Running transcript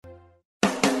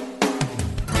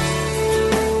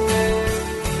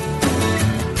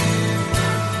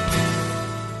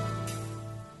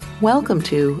Welcome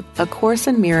to A Course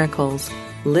in Miracles,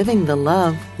 Living the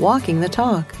Love, Walking the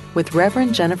Talk, with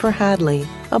Reverend Jennifer Hadley,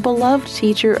 a beloved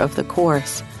teacher of the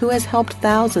Course who has helped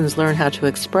thousands learn how to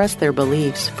express their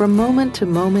beliefs from moment to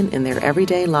moment in their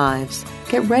everyday lives.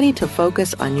 Get ready to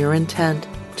focus on your intent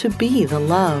to be the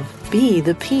love, be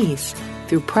the peace,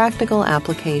 through practical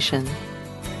application.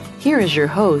 Here is your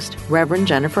host, Reverend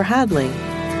Jennifer Hadley.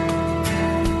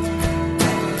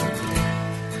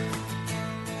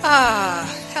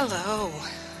 Hello.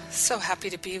 So happy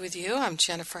to be with you. I'm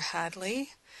Jennifer Hadley.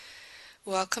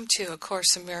 Welcome to A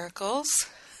Course in Miracles.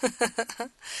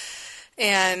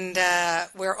 And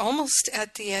we're almost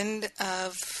at the end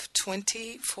of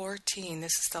 2014.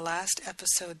 This is the last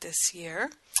episode this year.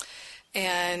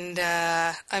 And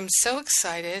I'm so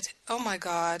excited. Oh my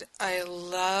God, I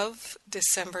love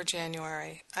December,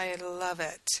 January. I love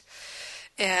it.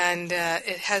 And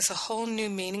it has a whole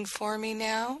new meaning for me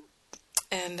now.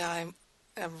 And I'm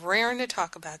raring to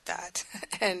talk about that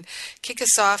and kick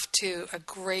us off to a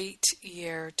great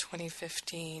year,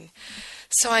 2015.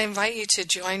 So I invite you to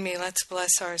join me. Let's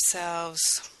bless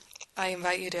ourselves. I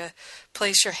invite you to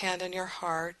place your hand on your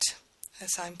heart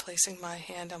as I'm placing my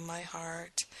hand on my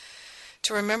heart.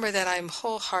 To remember that I'm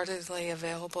wholeheartedly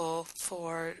available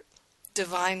for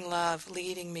divine love,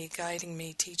 leading me, guiding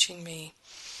me, teaching me.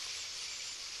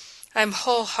 I'm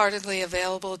wholeheartedly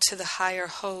available to the higher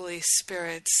Holy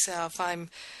Spirit self. I'm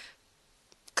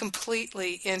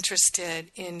completely interested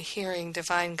in hearing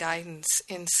divine guidance,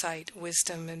 insight,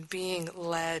 wisdom, and being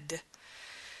led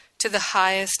to the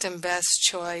highest and best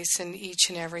choice in each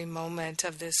and every moment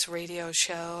of this radio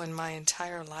show and my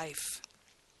entire life.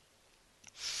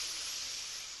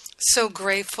 So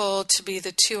grateful to be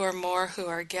the two or more who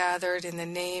are gathered in the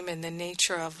name and the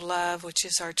nature of love, which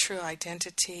is our true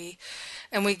identity.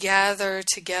 And we gather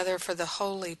together for the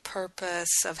holy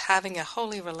purpose of having a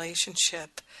holy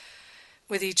relationship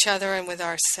with each other and with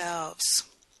ourselves.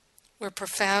 We're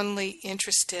profoundly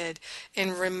interested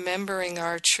in remembering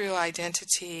our true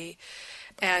identity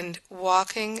and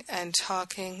walking and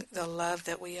talking the love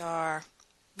that we are,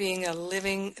 being a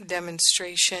living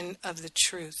demonstration of the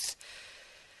truth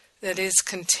that is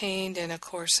contained in A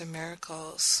Course in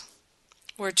Miracles.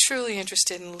 We're truly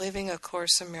interested in living A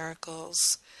Course in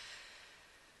Miracles.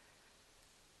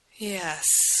 Yes,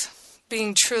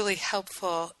 being truly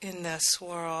helpful in this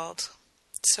world.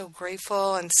 So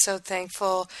grateful and so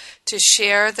thankful to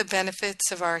share the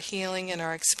benefits of our healing and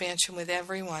our expansion with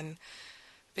everyone,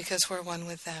 because we're one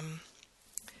with them.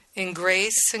 In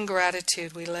grace and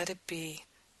gratitude we let it be,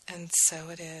 and so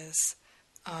it is.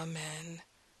 Amen.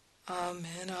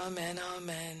 Amen, amen,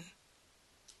 amen.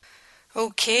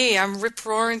 Okay, I'm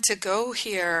rip-roaring to go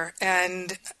here,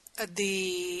 and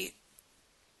the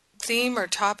theme or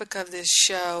topic of this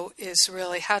show is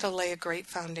really how to lay a great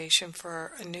foundation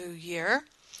for a new year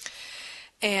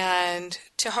and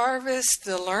to harvest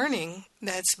the learning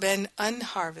that's been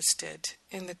unharvested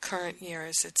in the current year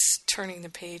as it's turning the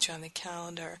page on the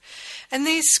calendar. And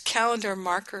these calendar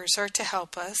markers are to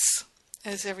help us,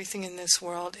 as everything in this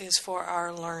world is for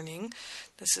our learning.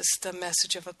 This is the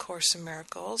message of A Course in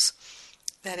Miracles,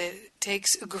 that it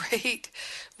takes a great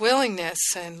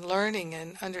willingness and learning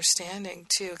and understanding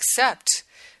to accept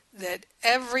that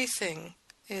everything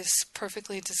is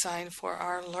perfectly designed for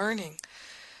our learning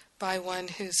by one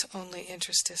whose only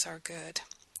interest is our good.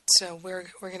 So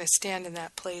we're going to stand in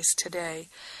that place today.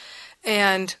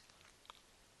 And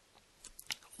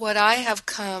what I have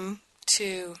come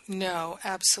to know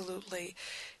absolutely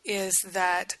is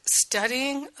that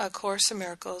studying A Course in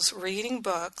Miracles, reading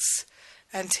books,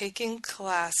 and taking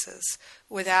classes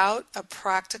without a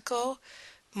practical,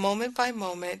 moment by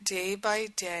moment, day by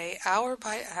day, hour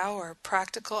by hour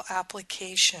practical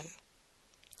application,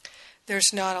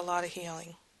 there's not a lot of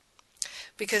healing,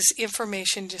 because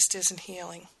information just isn't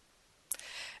healing.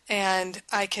 And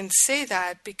I can say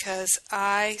that because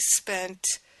I spent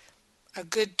a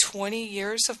good 20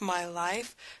 years of my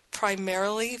life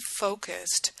primarily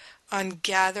focused on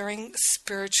gathering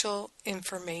spiritual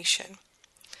information.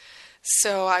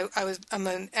 So I'm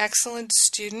an excellent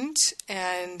student,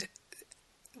 and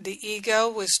the ego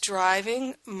was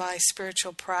driving my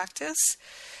spiritual practice.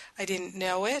 I didn't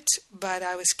know it, but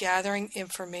I was gathering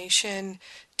information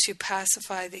to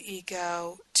pacify the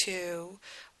ego, to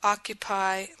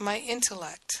occupy my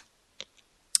intellect.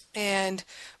 And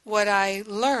what I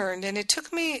learned, and it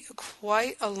took me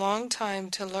quite a long time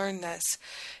to learn this,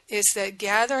 is that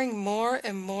gathering more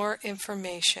and more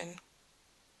information,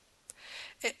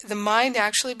 the mind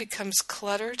actually becomes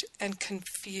cluttered and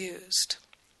confused.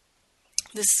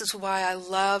 This is why I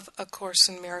love A Course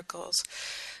in Miracles,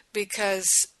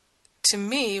 because to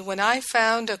me, when I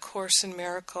found A Course in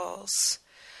Miracles,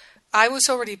 I was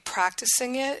already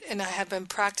practicing it, and I had been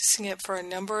practicing it for a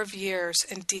number of years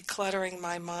and decluttering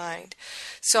my mind.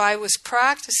 So I was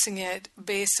practicing it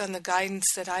based on the guidance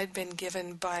that I'd been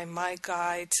given by my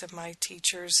guides and my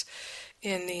teachers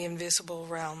in the invisible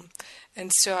realm.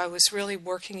 And so I was really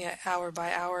working it hour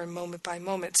by hour and moment by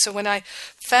moment. So when I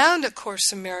found A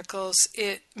Course in Miracles,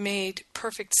 it made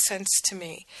perfect sense to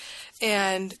me.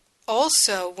 And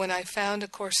also when I found A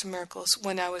Course in Miracles,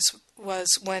 when I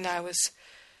was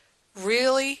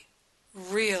really,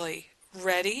 really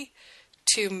ready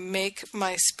to make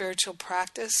my spiritual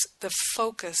practice the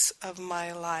focus of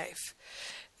my life.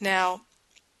 Now,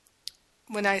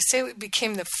 when I say it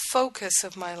became the focus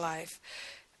of my life,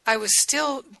 I was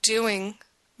still doing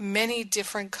many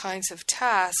different kinds of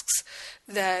tasks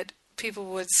that people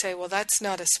would say, well, that's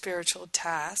not a spiritual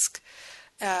task.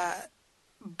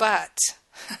 But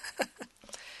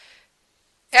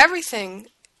everything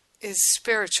is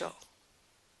spiritual.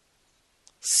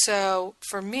 So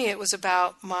for me, it was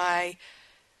about my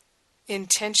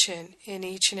intention in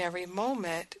each and every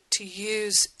moment to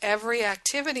use every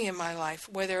activity in my life,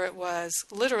 whether it was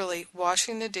literally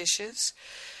washing the dishes,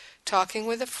 talking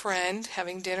with a friend,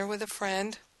 having dinner with a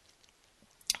friend,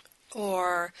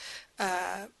 or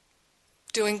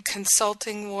doing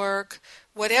consulting work,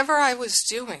 whatever I was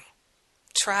doing,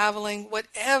 traveling,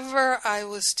 whatever I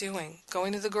was doing,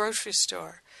 going to the grocery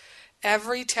store,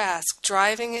 every task,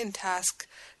 driving in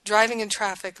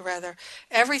traffic,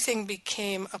 everything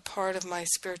became a part of my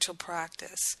spiritual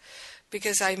practice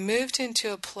because I moved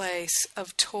into a place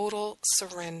of total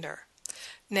surrender.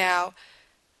 Now,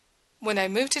 when I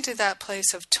moved into that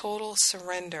place of total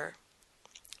surrender,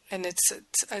 and it's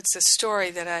a story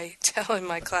that I tell in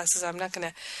my classes, I'm not going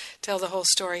to tell the whole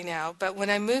story now, but when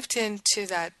I moved into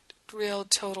that real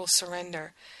total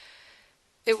surrender,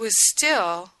 it was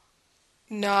still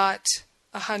not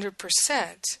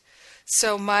 100%.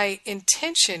 So my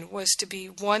intention was to be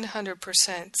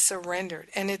 100% surrendered,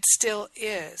 and it still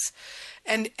is.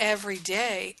 And every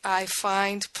day I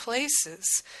find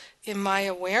places in my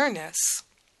awareness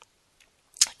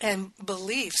and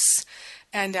beliefs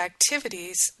and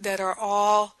activities that are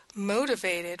all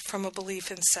motivated from a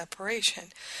belief in separation.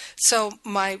 So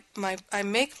I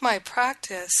make my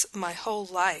practice my whole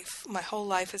life. My whole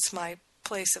life is my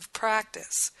place of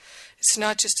practice. It's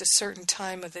not just a certain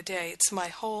time of the day. It's my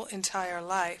whole entire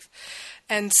life.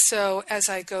 And so as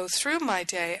I go through my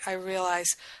day, I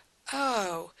realize,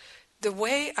 oh, the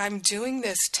way I'm doing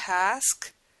this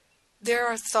task, there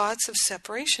are thoughts of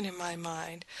separation in my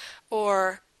mind.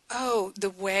 Or, oh,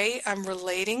 the way I'm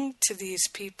relating to these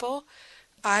people,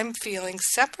 I'm feeling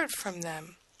separate from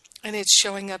them. And it's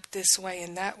showing up this way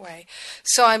and that way.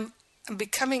 So I'm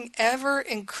becoming ever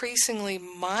increasingly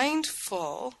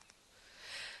mindful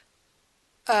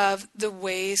of the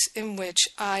ways in which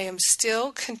I am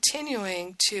still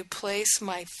continuing to place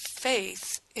my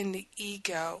faith in the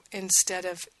ego instead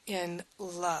of in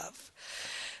love.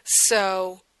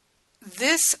 So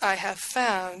this I have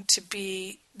found to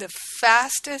be the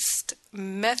fastest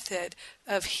method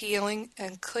of healing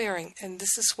and clearing. And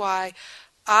this is why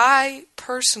I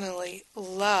personally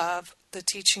love the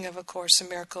teaching of A Course in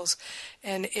Miracles,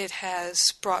 and it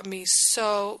has brought me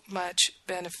so much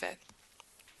benefit.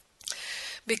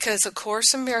 Because A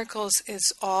Course in Miracles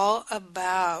is all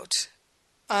about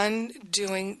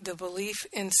undoing the belief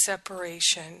in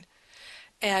separation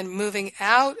and moving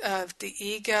out of the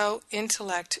ego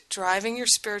intellect, driving your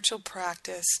spiritual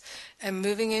practice, and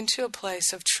moving into a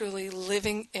place of truly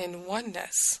living in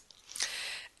oneness.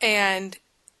 And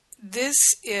this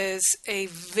is a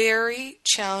very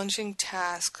challenging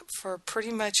task for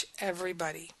pretty much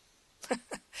everybody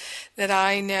that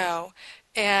I know.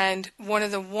 And one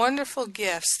of the wonderful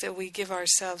gifts that we give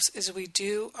ourselves is we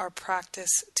do our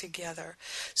practice together.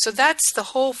 So that's the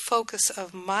whole focus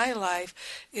of my life,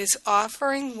 is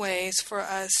offering ways for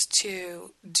us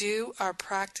to do our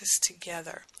practice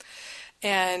together.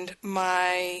 And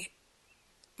my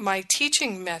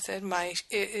teaching method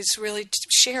is really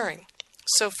sharing.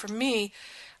 So for me,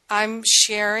 I'm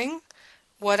sharing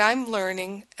what I'm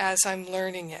learning as I'm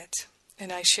learning it.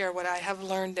 And I share what I have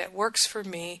learned that works for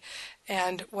me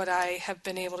and what I have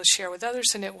been able to share with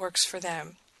others, and it works for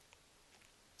them.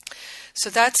 So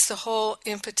that's the whole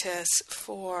impetus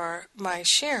for my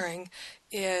sharing,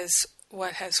 is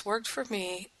what has worked for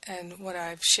me and what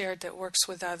I've shared that works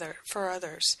with for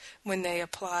others when they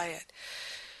apply it.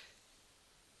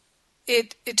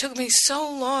 it took me so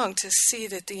long to see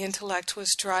that the intellect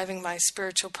was driving my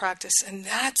spiritual practice, and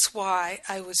that's why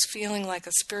I was feeling like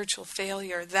a spiritual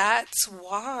failure. That's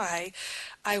why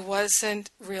I wasn't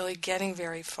really getting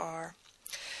very far.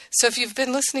 So if you've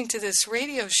been listening to this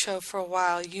radio show for a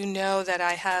while, you know that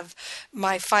I have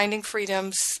my Finding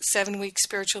Freedom's 7-week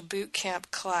spiritual boot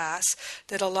camp class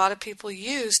that a lot of people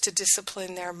use to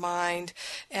discipline their mind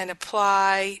and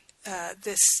apply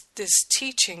this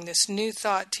teaching, this new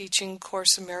thought teaching,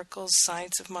 Course in Miracles,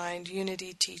 Science of Mind,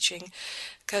 Unity teaching,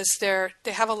 because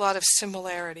they have a lot of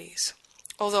similarities.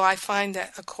 Although I find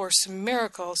that A Course in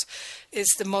Miracles is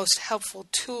the most helpful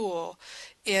tool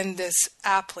in this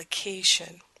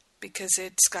application, because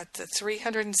it's got the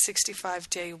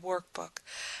 365-day workbook.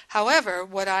 However,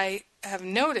 what I have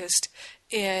noticed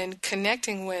in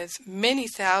connecting with many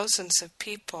thousands of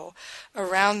people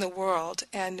around the world,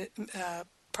 and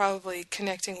probably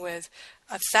connecting with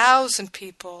 1,000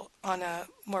 people on a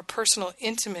more personal,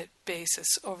 intimate basis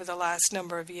over the last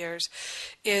number of years,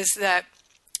 is that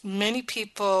many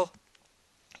people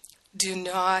do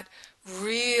not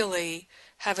really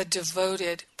have a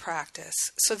devoted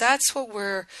practice. So that's what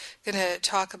we're going to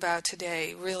talk about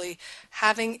today, really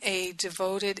having a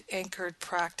devoted, anchored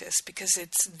practice, because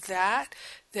it's that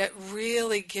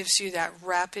really gives you that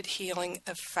rapid healing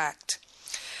effect.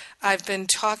 I've been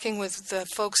talking with the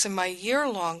folks in my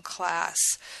year-long class,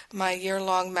 my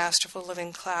year-long Masterful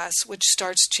Living class, which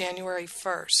starts January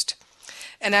 1st.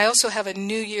 And I also have a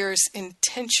New Year's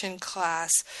intention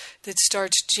class that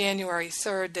starts January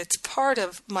 3rd that's part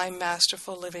of my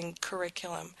Masterful Living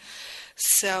curriculum.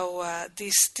 So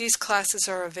these classes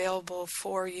are available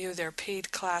for you. They're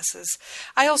paid classes.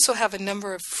 I also have a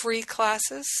number of free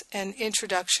classes and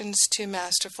introductions to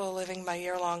Masterful Living, my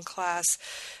year-long class,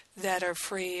 that are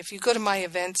free. If you go to my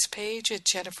events page at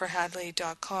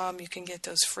jenniferhadley.com, you can get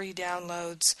those free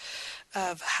downloads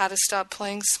of How to Stop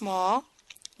Playing Small,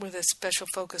 with a special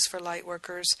focus for light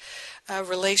workers,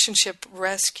 Relationship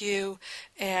Rescue,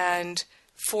 and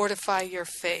Fortify Your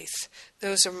Faith.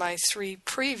 Those are my 3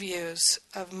 previews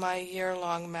of my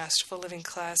year-long Masterful Living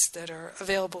class that are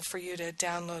available for you to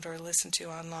download or listen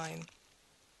to online.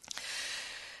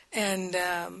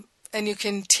 And you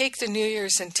can take the New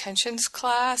Year's Intentions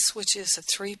class, which is a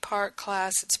 3-part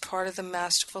class. It's part of the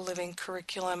Masterful Living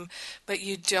curriculum, but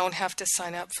you don't have to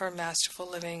sign up for Masterful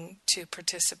Living to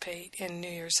participate in New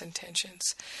Year's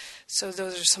Intentions. So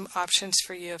those are some options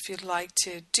for you if you'd like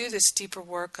to do this deeper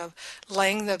work of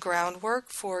laying the groundwork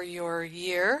for your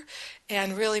year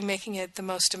and really making it the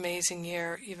most amazing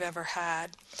year you've ever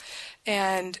had.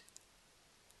 And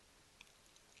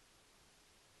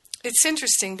it's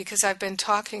interesting because I've been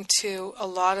talking to a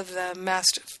lot of the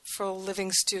Masterful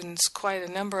Living students, quite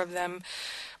a number of them,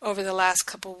 over the last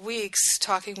couple of weeks,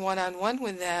 talking one-on-one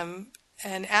with them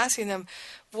and asking them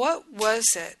what was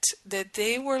it that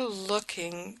they were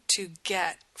looking to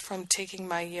get from taking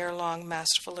my year-long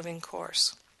Masterful Living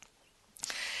course.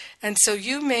 And so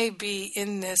you may be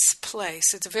in this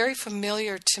place. It's very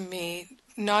familiar to me,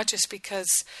 not just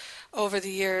because over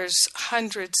the years,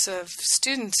 hundreds of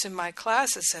students in my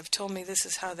classes have told me this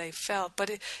is how they felt, but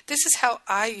this is how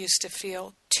I used to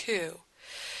feel too.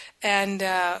 And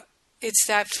it's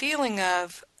that feeling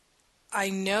of, I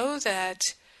know that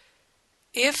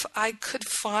if I could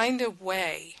find a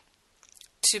way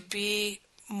to be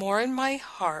more in my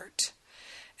heart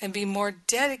and be more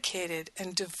dedicated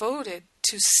and devoted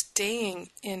to staying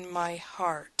in my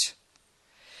heart,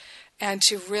 and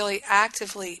to really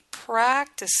actively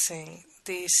practicing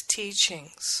these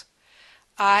teachings,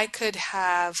 I could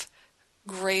have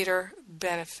greater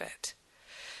benefit.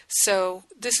 So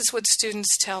this is what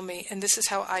students tell me, and this is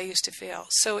how I used to feel.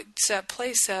 So it's that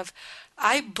place of,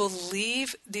 I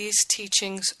believe these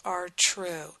teachings are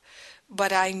true,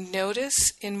 but I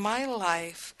notice in my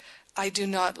life I do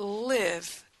not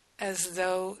live as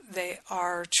though they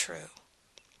are true.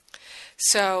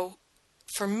 So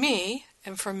for me,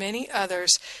 and for many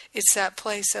others, it's that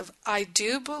place of, I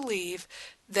do believe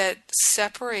that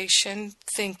separation,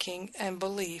 thinking, and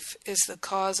belief is the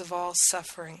cause of all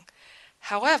suffering.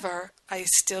 However, I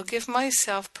still give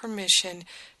myself permission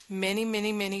many,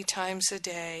 many, many times a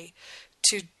day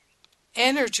to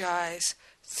energize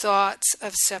thoughts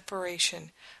of separation.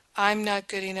 I'm not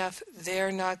good enough,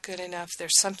 they're not good enough,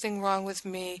 there's something wrong with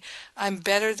me, I'm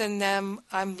better than them,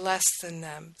 I'm less than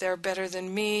them, they're better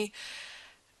than me.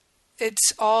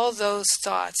 It's all those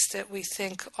thoughts that we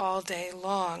think all day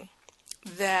long,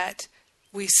 that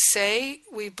we say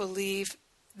we believe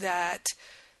that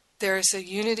there is a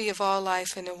unity of all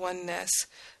life and a oneness,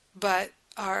 but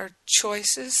our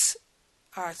choices,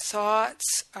 our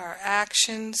thoughts, our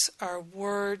actions, our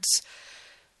words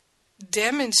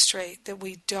demonstrate that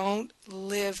we don't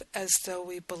live as though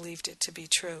we believed it to be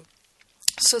true.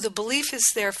 So the belief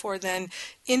is therefore then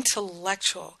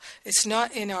intellectual. It's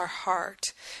not in our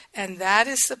heart. And that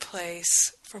is the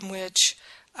place from which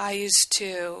I used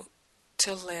to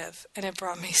live. And it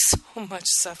brought me so much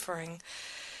suffering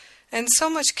and so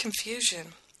much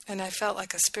confusion. And I felt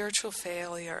like a spiritual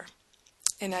failure.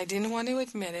 And I didn't want to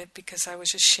admit it because I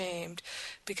was ashamed,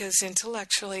 because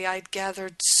intellectually I'd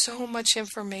gathered so much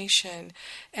information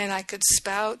and I could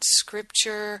spout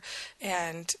scripture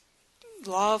and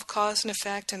law of cause and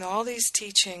effect and all these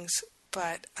teachings,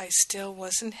 but I still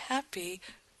wasn't happy,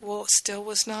 still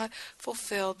was not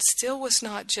fulfilled, still was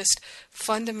not just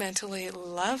fundamentally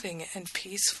loving and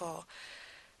peaceful,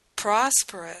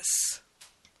 prosperous,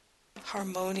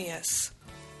 harmonious.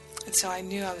 And so I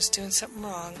knew I was doing something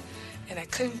wrong, and I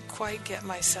couldn't quite get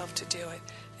myself to do it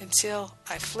until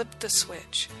I flipped the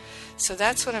switch. So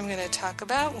that's what I'm going to talk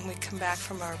about when we come back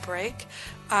from our break.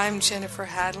 I'm Jennifer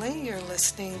Hadley. You're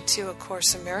listening to A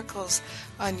Course in Miracles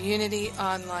on Unity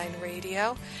Online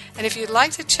Radio. And if you'd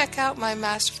like to check out my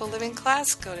Masterful Living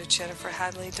class, go to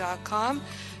jenniferhadley.com.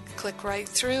 Click right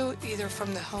through, either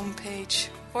from the home page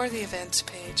or the events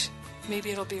page. Maybe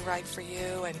it'll be right for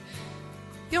you, and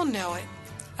you'll know it.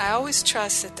 I always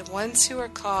trust that the ones who are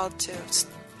called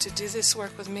to do this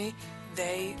work with me,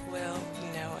 they will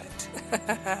know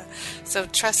it. So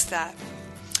trust that.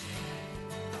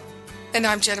 And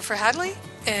I'm Jennifer Hadley,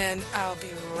 and I'll be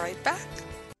right back.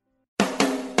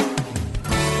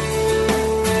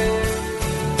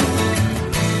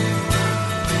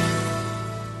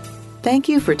 Thank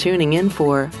you for tuning in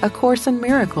for A Course in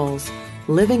Miracles,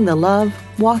 Living the Love,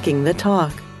 Walking the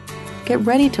Talk. Get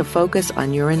ready to focus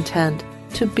on your intent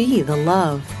to be the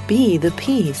love, be the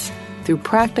peace, through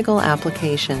practical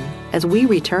application as we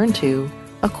return to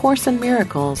A Course in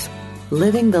Miracles,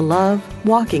 Living the Love,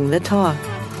 Walking the Talk.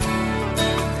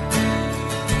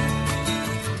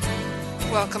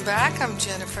 Welcome back. I'm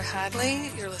Jennifer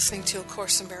Hadley. You're listening to A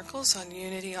Course in Miracles on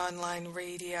Unity Online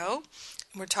Radio.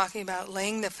 And we're talking about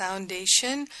laying the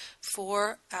foundation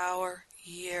for our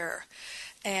year.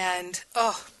 And,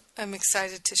 I'm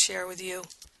excited to share with you.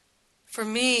 For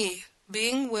me,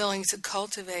 being willing to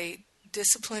cultivate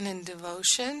discipline and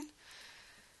devotion,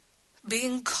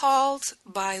 being called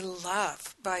by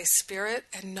love, by spirit,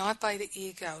 and not by the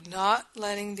ego, not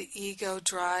letting the ego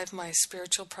drive my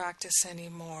spiritual practice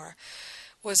anymore,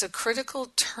 was a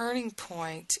critical turning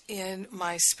point in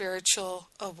my spiritual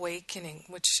awakening,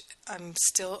 which I'm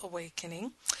still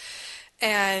awakening.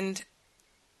 And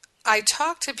I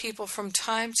talk to people from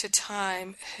time to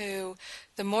time who,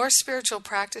 the more spiritual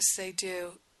practice they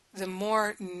do, the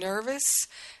more nervous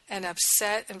and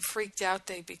upset and freaked out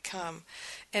they become.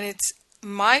 And it's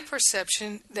my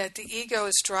perception that the ego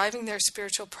is driving their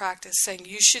spiritual practice, saying,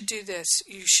 you should do this,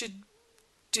 you should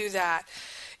do that,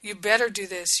 you better do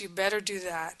this, you better do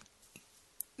that.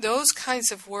 Those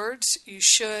kinds of words, you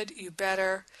should, you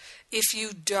better, if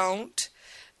you don't,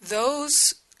 those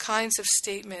kinds of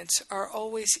statements are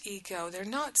always ego. They're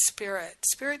not spirit.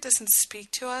 Spirit doesn't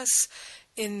speak to us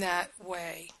in that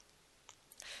way.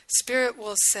 Spirit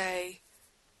will say,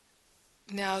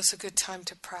 now's a good time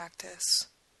to practice.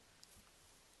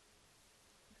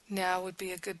 Now would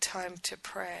be a good time to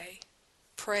pray.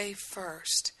 Pray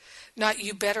first. Not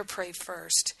you better pray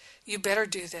first. You better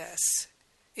do this.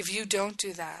 If you don't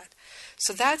do that.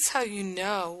 So that's how you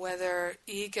know whether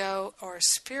ego or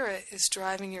spirit is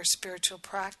driving your spiritual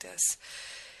practice.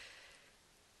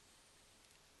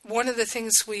 One of the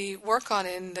things we work on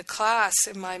in the class,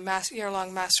 in my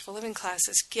year-long Masterful Living class,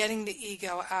 is getting the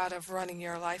ego out of running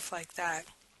your life like that.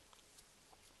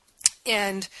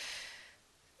 And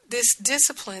this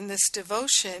discipline, this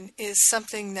devotion, is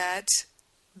something that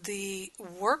the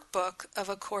workbook of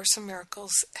A Course in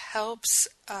Miracles helps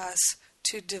us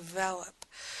to develop.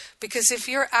 Because if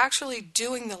you're actually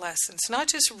doing the lessons, not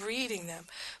just reading them,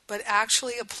 but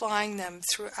actually applying them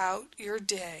throughout your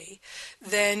day,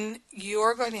 then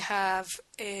you're going to have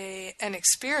an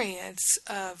experience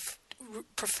of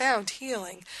profound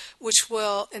healing, which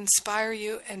will inspire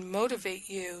you and motivate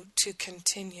you to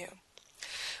continue.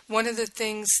 One of the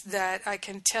things that I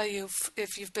can tell you,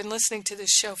 if you've been listening to this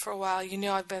show for a while, you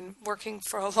know I've been working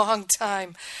for a long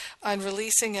time on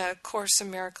releasing a Course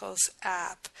in Miracles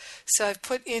app. So I've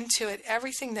put into it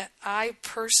everything that I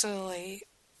personally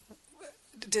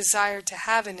desire to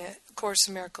have in a Course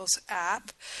in Miracles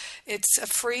app. It's a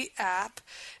free app,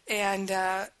 and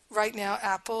right now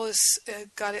Apple has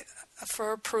got it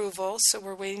for approval, so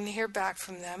we're waiting to hear back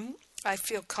from them. I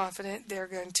feel confident they're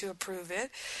going to approve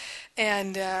it.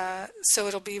 And so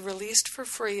it'll be released for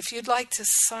free. If you'd like to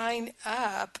sign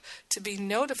up to be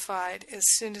notified as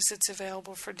soon as it's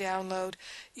available for download,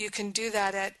 you can do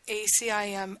that at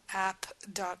acimapp.com,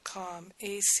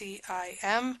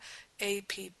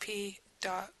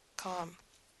 acimapp.com.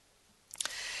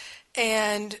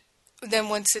 And then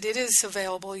once it is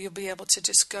available, you'll be able to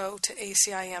just go to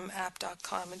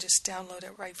acimapp.com and just download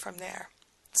it right from there.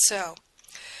 So,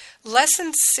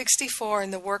 Lesson 64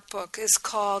 in the workbook is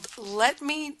called Let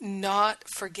Me Not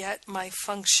Forget My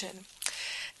Function.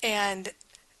 And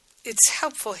it's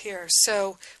helpful here.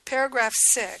 So, paragraph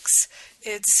 6,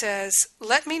 it says,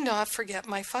 let me not forget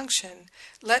my function.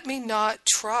 Let me not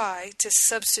try to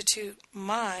substitute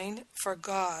mine for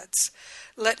God's.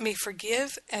 Let me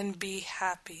forgive and be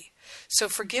happy. So,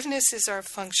 forgiveness is our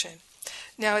function.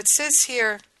 Now, it says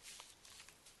here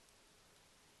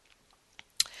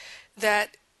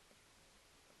that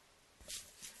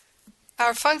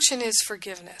our function is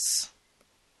forgiveness.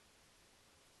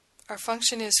 Our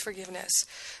function is forgiveness.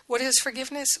 What is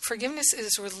forgiveness? Forgiveness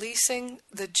is releasing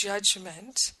the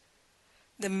judgment,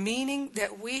 the meaning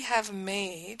that we have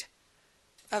made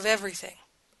of everything.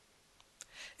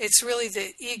 It's really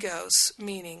the ego's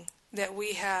meaning that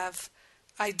we have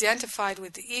identified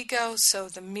with the ego, so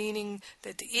the meaning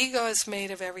that the ego has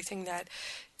made of everything, that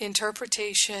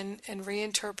interpretation and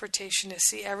reinterpretation to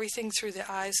see everything through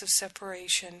the eyes of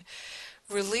separation.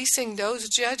 Releasing those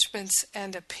judgments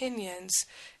and opinions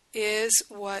is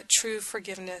what true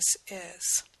forgiveness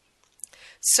is.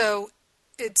 So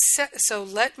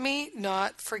let me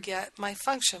not forget my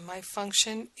function. My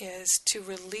function is to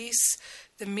release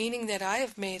the meaning that I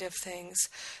have made of things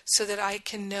so that I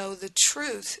can know the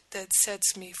truth that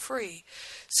sets me free.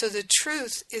 So the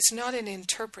truth is not an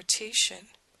interpretation.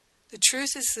 The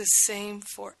truth is the same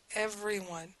for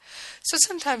everyone. So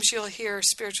sometimes you'll hear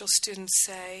spiritual students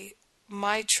say,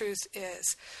 my truth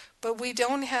is, but we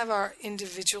don't have our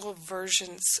individual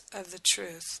versions of the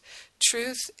truth.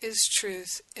 Truth is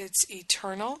truth. It's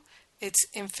eternal, it's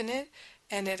infinite,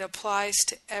 and it applies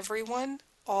to everyone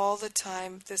all the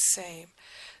time the same.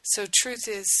 So truth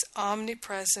is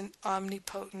omnipresent,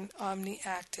 omnipotent,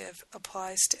 omniactive,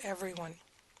 applies to everyone.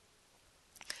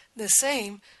 The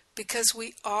same because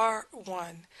we are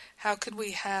one. How could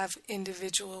we have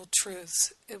individual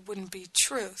truths? It wouldn't be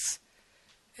truth.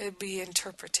 It'd be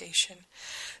interpretation.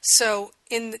 So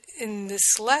in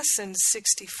this lesson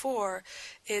 64,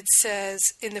 it says,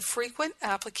 in the frequent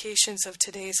applications of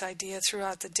today's idea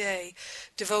throughout the day,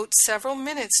 devote several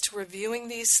minutes to reviewing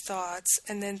these thoughts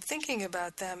and then thinking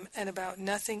about them and about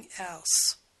nothing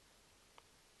else.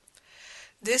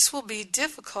 This will be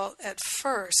difficult at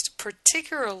first,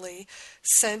 particularly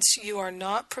since you are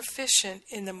not proficient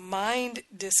in the mind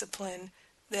discipline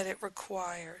that it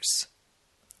requires.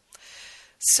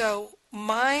 So,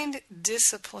 mind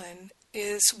discipline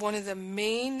is one of the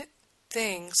main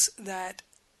things that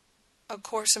A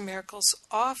Course in Miracles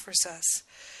offers us.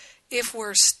 If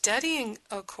we're studying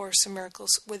A Course in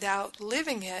Miracles without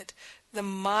living it, the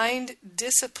mind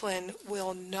discipline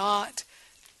will not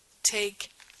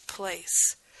take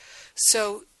place.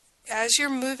 So, as you're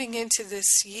moving into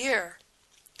this year,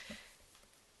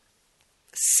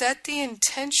 set the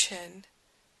intention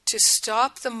to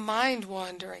stop the mind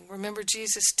wandering. Remember,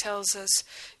 Jesus tells us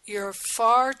you're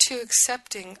far too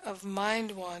accepting of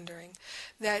mind wandering,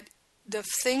 that the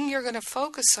thing you're going to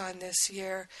focus on this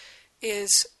year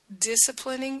is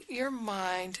disciplining your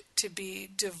mind to be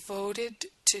devoted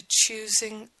to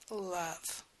choosing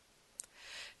love.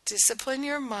 Discipline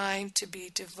your mind to be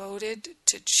devoted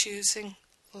to choosing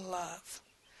love,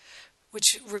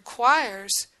 which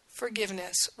requires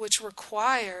forgiveness, which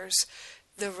requires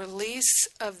the release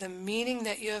of the meaning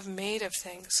that you have made of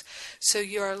things. So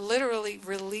you're literally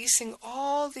releasing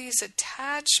all these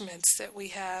attachments that we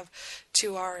have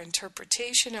to our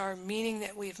interpretation, our meaning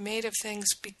that we've made of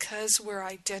things, because we're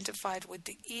identified with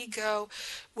the ego,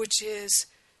 which is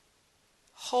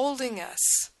holding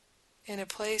us in a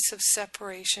place of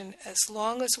separation as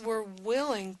long as we're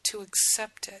willing to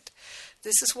accept it.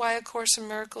 This is why A Course in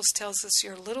Miracles tells us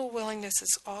your little willingness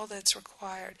is all that's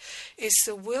required. It's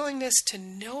the willingness to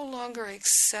no longer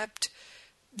accept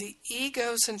the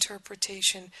ego's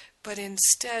interpretation, but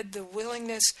instead the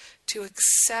willingness to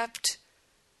accept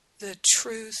the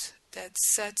truth that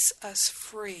sets us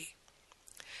free.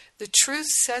 The truth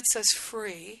sets us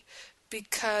free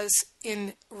because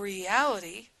in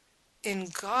reality, in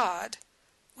God,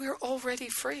 we're already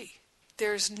free.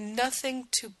 There's nothing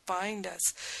to bind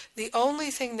us. The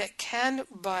only thing that can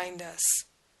bind us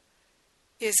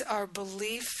is our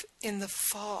belief in the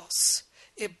false,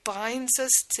 It binds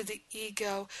us to the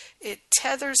ego. It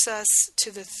tethers us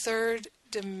to the third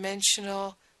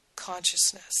dimensional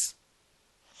consciousness,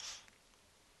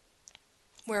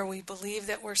 where we believe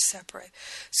that we're separate.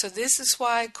 So this is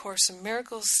why Course in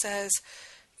Miracles says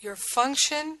your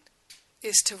function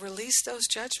is to release those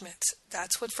judgments.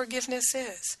 That's what forgiveness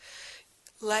is.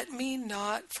 Let me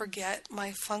not forget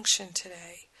my function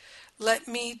today. Let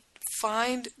me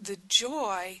find the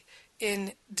joy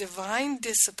in divine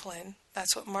discipline.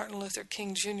 That's what Martin Luther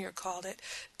King Jr. called it.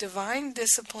 Divine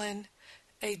discipline,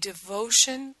 a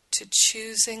devotion to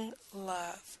choosing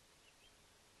love.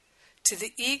 To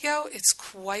the ego, it's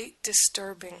quite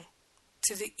disturbing.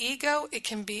 To the ego, it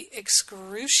can be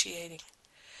excruciating.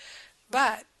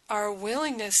 But our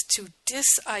willingness to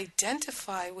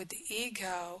disidentify with the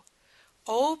ego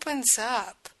opens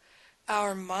up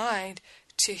our mind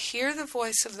to hear the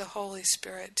voice of the Holy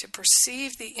Spirit, to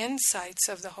perceive the insights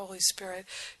of the Holy Spirit,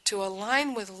 to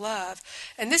align with love.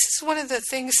 And this is one of the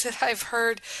things that I've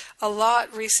heard a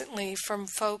lot recently from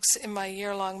folks in my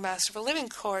year-long Masterful Living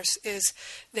course is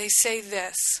they say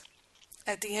this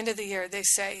at the end of the year. They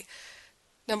say,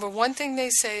 number one thing they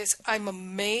say is, I'm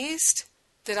amazed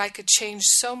that I could change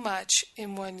so much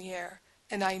in 1 year,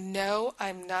 and I know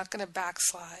I'm not going to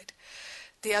backslide.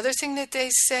 The other thing that they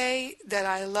say that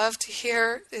I love to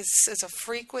hear is a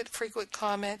frequent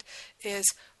comment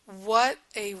is, what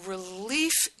a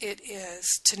relief it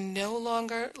is to no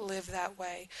longer live that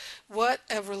way. What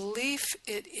a relief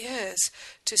it is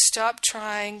to stop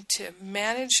trying to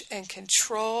manage and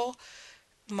control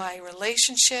my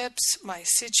relationships, my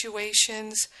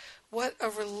situations. What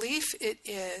a relief it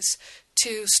is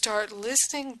to start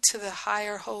listening to the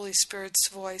higher Holy Spirit's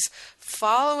voice,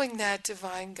 following that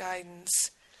divine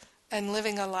guidance, and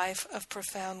living a life of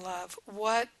profound love.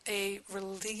 What a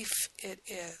relief it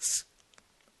is.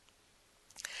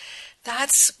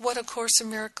 That's what A Course in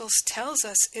Miracles tells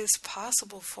us is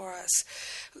possible for us.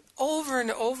 Over and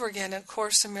over again in A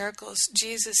Course in Miracles,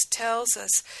 Jesus tells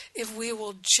us if we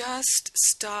will just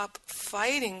stop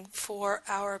fighting for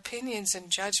our opinions and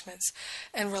judgments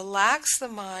and relax the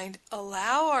mind,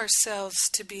 allow ourselves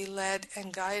to be led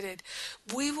and guided,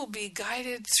 we will be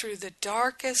guided through the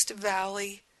darkest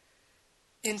valley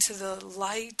into the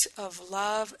light of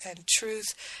love and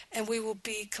truth, and we will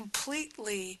be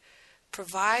completely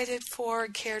provided for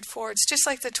and cared for. It's just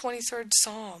like the 23rd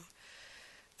Psalm,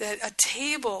 that a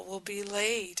table will be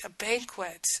laid, a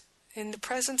banquet, in the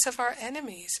presence of our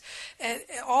enemies. And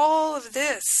all of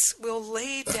this will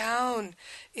lay down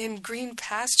in green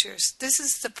pastures. This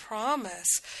is the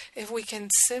promise if we can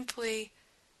simply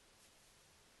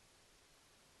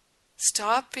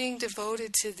stop being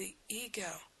devoted to the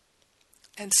ego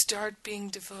and start being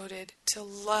devoted to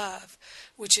love,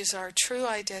 which is our true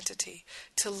identity,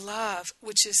 to love,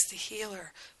 which is the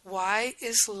healer. Why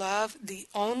is love the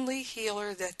only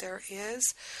healer that there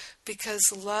is?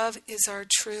 Because love is our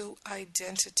true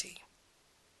identity.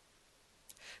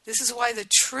 This is why the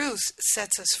truth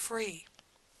sets us free.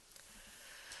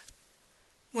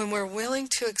 When we're willing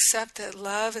to accept that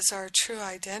love is our true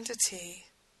identity,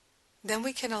 then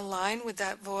we can align with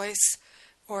that voice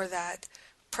or that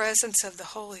presence of the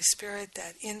Holy Spirit,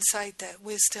 that insight, that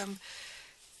wisdom.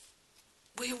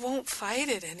 We won't fight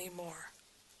it anymore.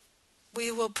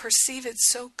 We will perceive it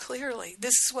so clearly.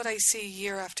 This is what I see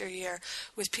year after year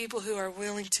with people who are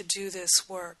willing to do this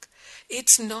work.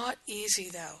 It's not easy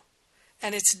though,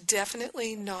 and it's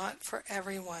definitely not for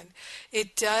everyone.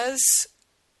 It does,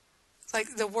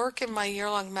 like the work in my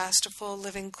year-long Masterful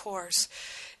Living course,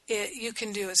 you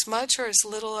can do as much or as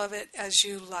little of it as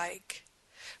you like.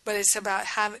 But it's about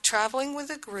traveling with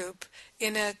a group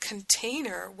in a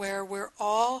container where we're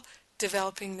all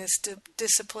developing this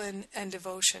discipline and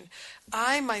devotion.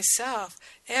 I myself,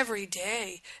 every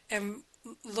day, am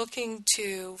looking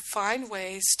to find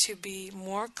ways to be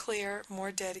more clear,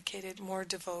 more dedicated, more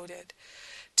devoted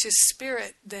to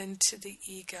spirit than to the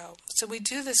ego. So we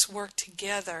do this work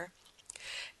together.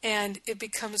 And it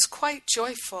becomes quite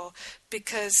joyful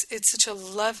because it's such a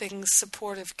loving,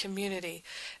 supportive community.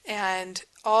 And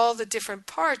all the different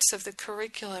parts of the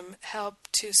curriculum help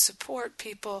to support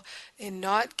people in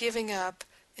not giving up,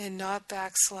 in not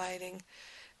backsliding.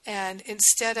 And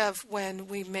instead of when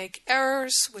we make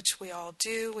errors, which we all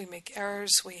do, we make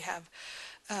errors, we have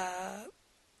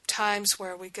times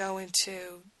where we go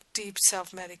into deep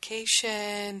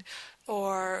self-medication,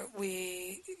 or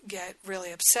we get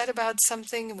really upset about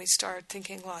something and we start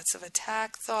thinking lots of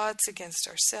attack thoughts against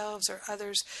ourselves or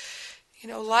others. You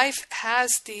know, life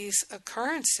has these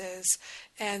occurrences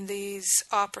and these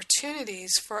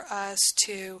opportunities for us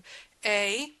to,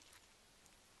 A,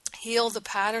 heal the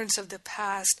patterns of the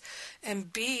past,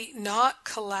 and B, not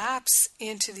collapse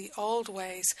into the old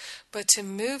ways, but to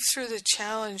move through the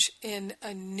challenge in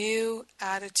a new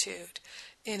attitude,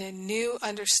 in a new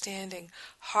understanding,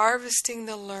 harvesting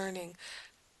the learning,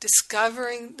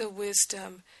 discovering the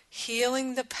wisdom,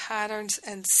 healing the patterns,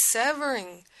 and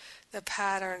severing the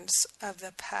patterns of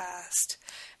the past.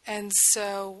 And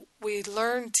so we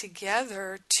learn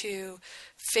together to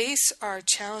face our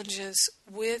challenges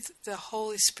with the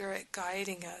Holy Spirit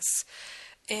guiding us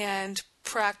and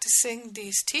practicing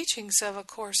these teachings of A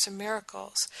Course in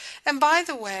Miracles. And by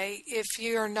the way, if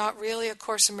you're not really a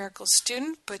Course in Miracles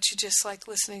student, but you just like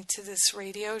listening to this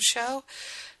radio show,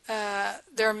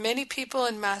 there are many people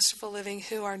in Masterful Living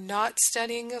who are not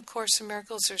studying A Course in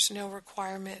Miracles. There's no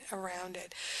requirement around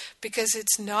it, because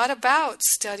it's not about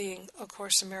studying A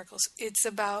Course in Miracles. It's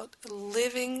about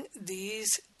living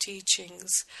these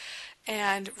teachings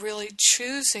and really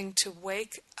choosing to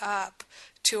wake up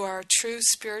to our true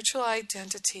spiritual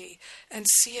identity and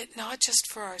see it not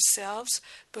just for ourselves,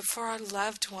 but for our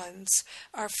loved ones,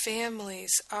 our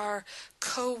families, our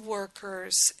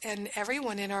co-workers, and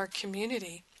everyone in our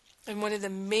community. And one of the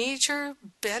major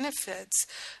benefits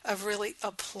of really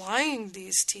applying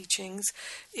these teachings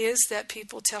is that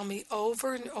people tell me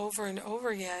over and over and over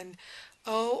again,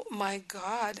 oh my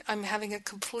God, I'm having a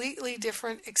completely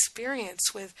different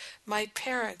experience with my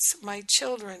parents, my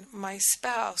children, my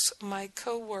spouse, my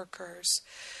co-workers.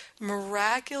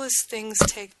 Miraculous things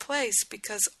take place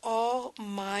because all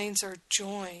minds are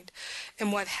joined.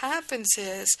 And what happens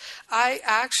is I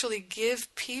actually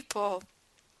give people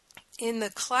in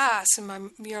the class, in my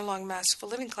year-long Masterful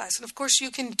Living class. And of course, you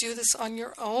can do this on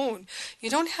your own. You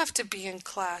don't have to be in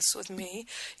class with me.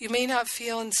 You may not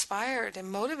feel inspired and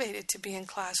motivated to be in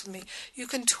class with me. You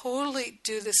can totally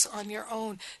do this on your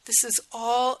own. This is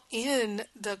all in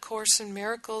the Course in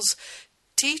Miracles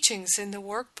teachings in the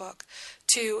workbook,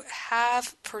 to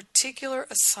have particular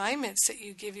assignments that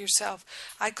you give yourself.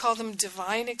 I call them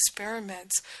divine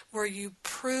experiments, where you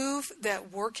prove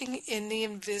that working in the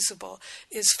invisible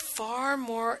is far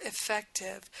more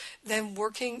effective than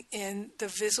working in the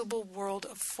visible world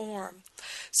of form.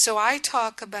 So I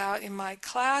talk about in my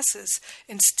classes,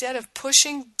 instead of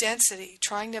pushing density,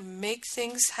 trying to make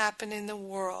things happen in the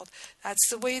world, that's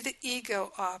the way the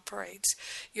ego operates.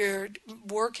 You're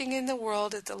working in the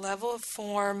world at the level of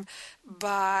form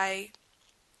by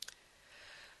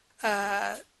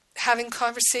having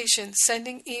conversations,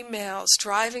 sending emails,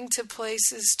 driving to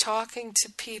places, talking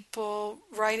to people,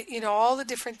 writing, all the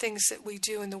different things that we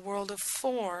do in the world of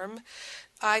form,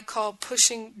 I call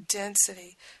pushing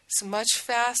density. It's much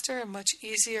faster and much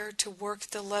easier to work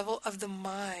at the level of the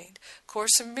mind.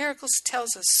 Course in Miracles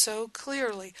tells us so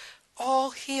clearly,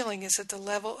 all healing is at the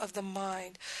level of the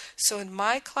mind. So in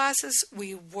my classes,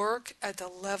 we work at the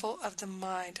level of the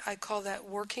mind. I call that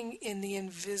working in the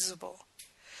invisible.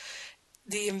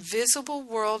 The invisible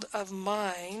world of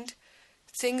mind,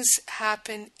 things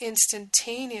happen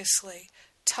instantaneously.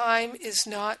 Time is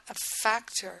not a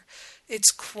factor. It's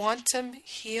quantum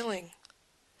healing.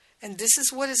 And this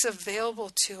is what is available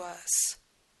to us.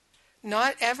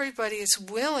 Not everybody is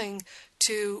willing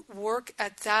to work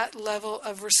at that level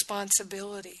of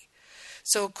responsibility.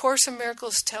 So A Course in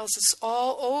Miracles tells us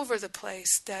all over the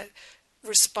place that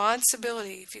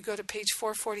responsibility, if you go to page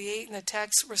 448 in the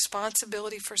text,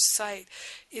 responsibility for sight,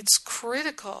 it's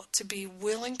critical to be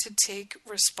willing to take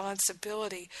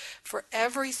responsibility for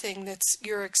everything that's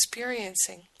you're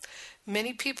experiencing.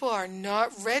 Many people are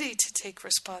not ready to take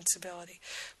responsibility.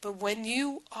 But when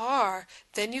you are,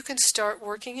 then you can start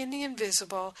working in the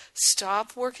invisible,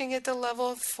 stop working at the level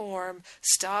of form,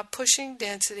 stop pushing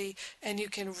density, and you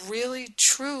can really,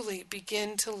 truly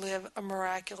begin to live a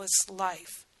miraculous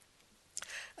life.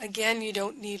 Again, you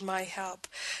don't need my help.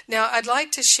 Now, I'd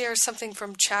like to share something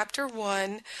from Chapter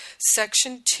 1,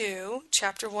 Section 2.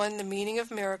 Chapter 1, The Meaning of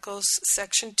Miracles.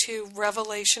 Section 2,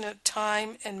 Revelation of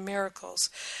Time and Miracles.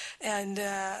 And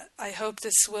I hope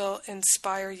this will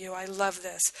inspire you. I love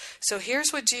this. So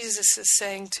here's what Jesus is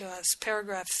saying to us.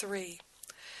 Paragraph 3.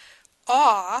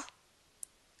 Awe,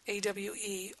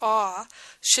 A-W-E, awe,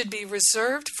 should be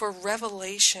reserved for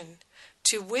revelation,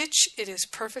 to which it is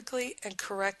perfectly and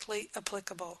correctly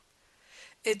applicable.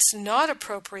 It's not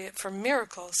appropriate for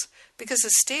miracles because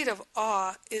a state of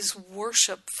awe is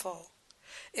worshipful,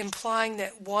 implying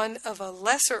that one of a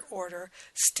lesser order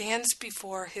stands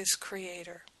before his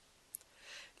Creator.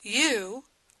 You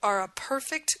are a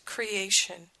perfect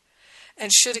creation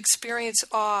and should experience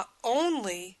awe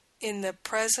only in the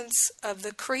presence of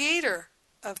the Creator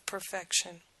of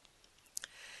perfection.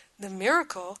 The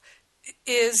miracle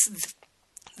is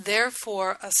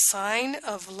therefore a sign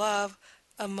of love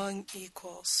among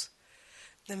equals.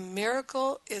 The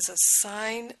miracle is a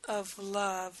sign of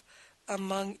love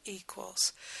among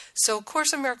equals. So A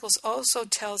Course in Miracles also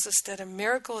tells us that a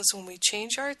miracle is when we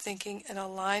change our thinking and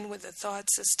align with the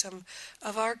thought system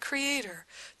of our Creator,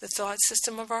 the thought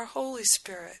system of our Holy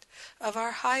Spirit, of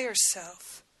our higher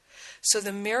self. So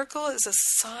the miracle is a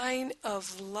sign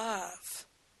of love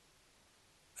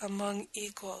among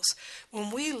equals.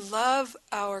 When we love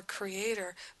our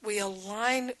Creator, we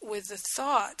align with the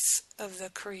thoughts of the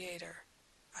Creator.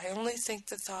 I only think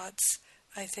the thoughts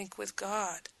I think with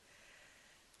God.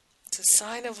 It's a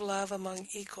sign of love among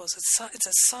equals. It's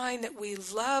a sign that we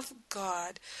love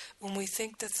God when we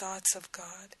think the thoughts of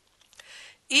God.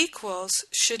 Equals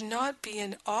should not be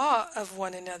in awe of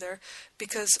one another,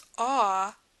 because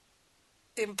awe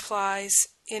implies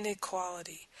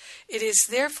inequality. It is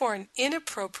therefore an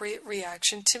inappropriate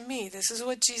reaction to me. This is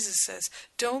what Jesus says.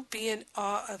 Don't be in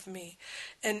awe of me.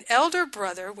 An elder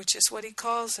brother, which is what he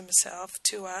calls himself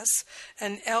to us,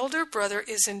 an elder brother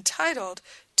is entitled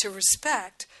to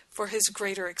respect for his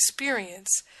greater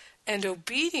experience and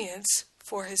obedience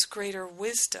for his greater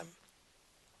wisdom.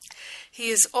 He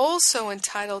is also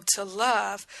entitled to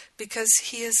love because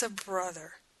he is a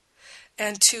brother,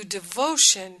 and to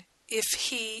devotion if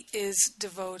he is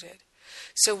devoted.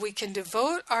 So we can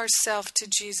devote ourselves to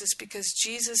Jesus because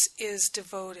Jesus is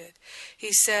devoted.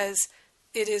 He says,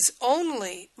 "It is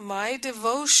only my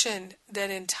devotion that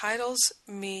entitles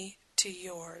me to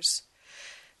yours."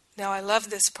 Now I love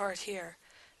this part here.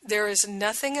 There is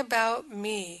nothing about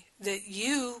me that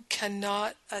you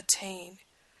cannot attain.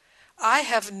 I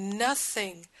have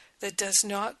nothing that does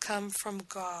not come from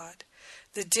God.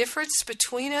 The difference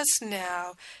between us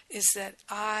now is that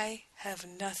I have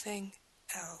nothing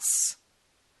else.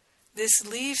 This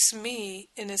leaves me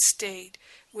in a state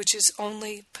which is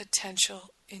only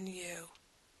potential in you.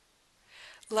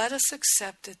 Let us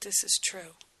accept that this is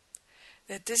true,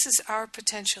 that this is our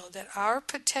potential, that our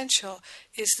potential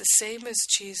is the same as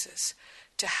Jesus,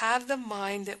 to have the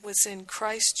mind that was in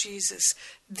Christ Jesus.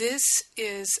 This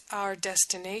is our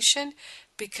destination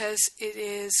because it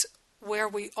is where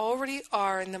we already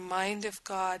are in the mind of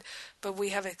God, but we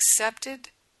have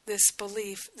accepted this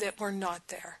belief that we're not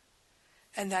there.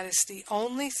 And that is the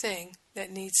only thing that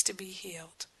needs to be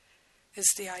healed,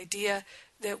 is the idea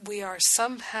that we are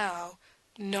somehow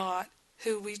not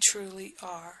who we truly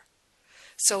are.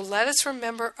 So let us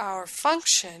remember our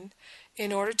function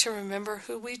in order to remember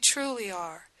who we truly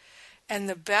are. And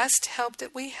the best help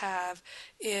that we have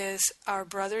is our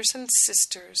brothers and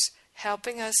sisters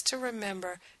helping us to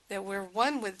remember that we're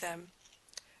one with them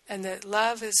and that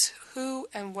love is who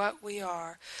and what we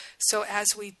are. So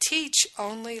as we teach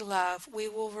only love, we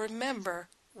will remember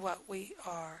what we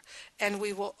are. And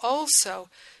we will also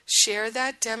share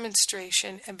that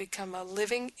demonstration and become a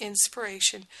living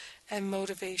inspiration and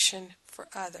motivation for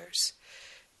others.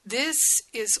 This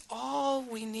is all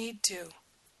we need to,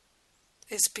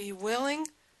 is be willing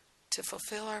to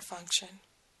fulfill our function.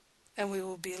 And we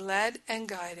will be led and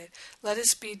guided. Let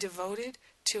us be devoted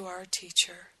to our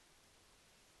teacher.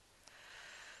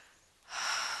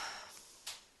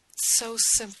 So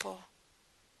simple.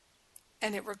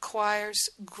 And it requires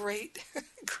great,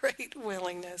 great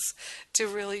willingness to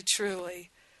really, truly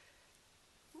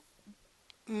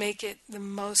make it the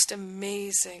most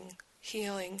amazing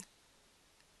healing.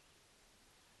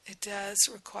 It does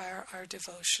require our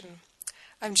devotion.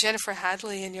 I'm Jennifer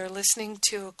Hadley, and you're listening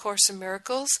to A Course in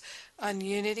Miracles on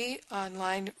Unity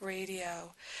Online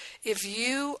Radio. If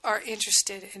you are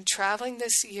interested in traveling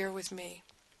this year with me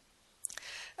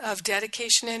of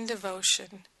dedication and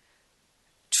devotion,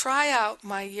 try out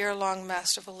my year-long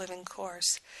Masterful Living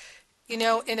course. You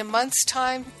know, in a month's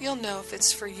time, you'll know if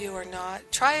it's for you or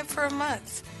not. Try it for a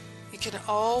month. You can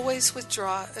always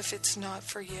withdraw if it's not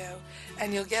for you.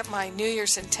 And you'll get my New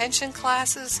Year's intention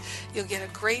classes. You'll get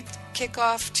a great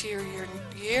kickoff to your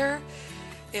year.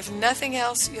 If nothing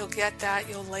else, you'll get that.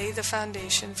 You'll lay the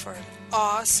foundation for an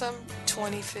awesome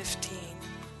 2015.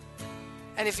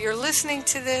 And if you're listening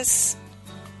to this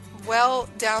well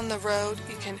down the road,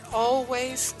 you can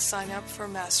always sign up for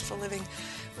Masterful Living.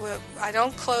 I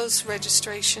don't close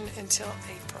registration until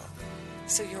April.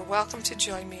 So you're welcome to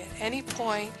join me at any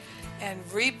point and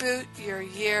reboot your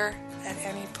year at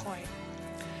any point.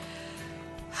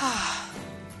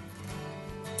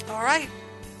 All right,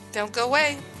 don't go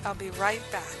away. I'll be right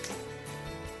back.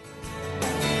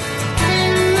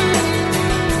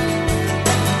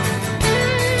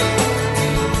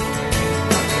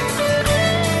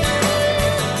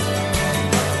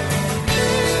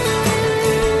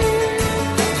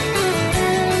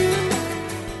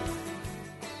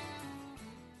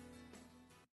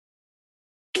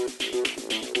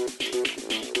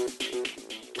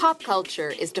 Pop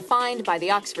culture is defined by the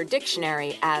Oxford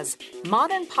Dictionary as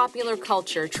modern popular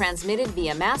culture transmitted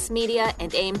via mass media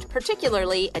and aimed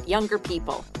particularly at younger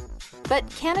people. But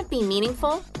can it be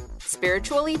meaningful?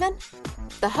 Spiritual even?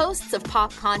 The hosts of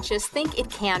Pop Conscious think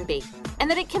it can be, and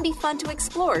that it can be fun to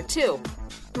explore too.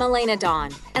 Milena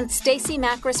Dawn and Stacey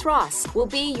Macris Ross will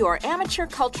be your amateur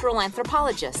cultural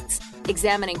anthropologists,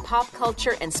 examining pop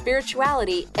culture and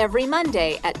spirituality every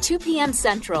Monday at 2 p.m.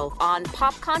 Central on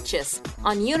Pop Conscious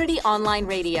on Unity Online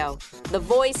Radio, the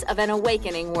voice of an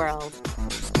awakening world.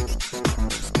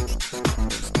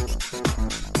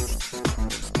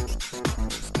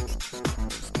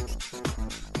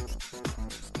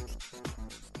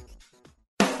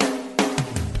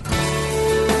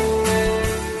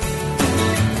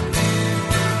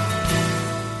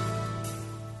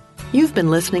 You've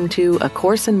been listening to A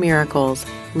Course in Miracles,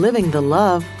 Living the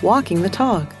Love, Walking the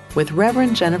Talk, with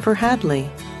Reverend Jennifer Hadley.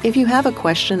 If you have a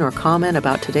question or comment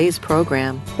about today's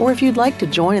program, or if you'd like to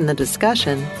join in the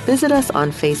discussion, visit us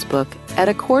on Facebook at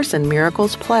A Course in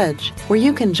Miracles Pledge, where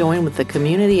you can join with the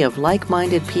community of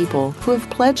like-minded people who have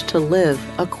pledged to live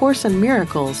A Course in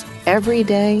Miracles every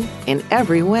day in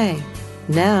every way.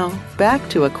 Now, back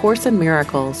to A Course in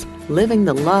Miracles, Living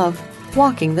the Love,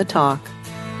 Walking the Talk.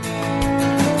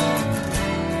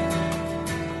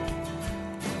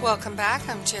 Welcome back.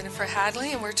 I'm Jennifer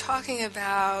Hadley, and we're talking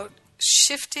about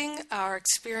shifting our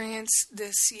experience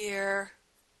this year,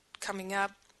 coming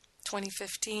up,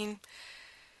 2015,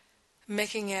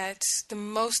 making it the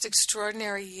most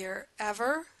extraordinary year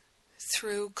ever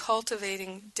through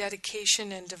cultivating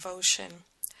dedication and devotion.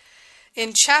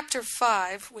 In Chapter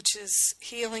 5, which is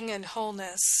Healing and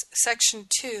Wholeness, Section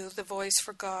 2, The Voice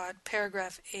for God,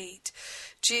 Paragraph 8,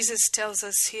 Jesus tells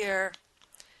us here,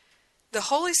 "The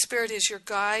Holy Spirit is your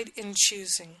guide in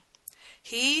choosing.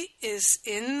 He is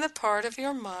in the part of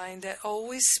your mind that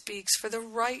always speaks for the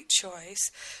right choice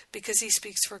because he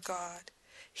speaks for God.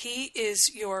 He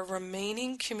is your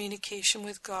remaining communication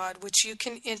with God, which you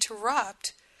can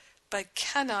interrupt but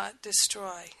cannot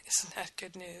destroy." Isn't that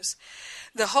good news?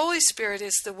 The Holy Spirit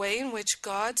is the way in which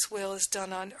God's will is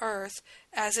done on earth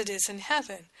as it is in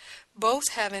heaven. Both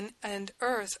heaven and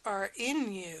earth are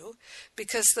in you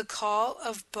because the call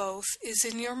of both is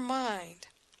in your mind.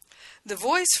 The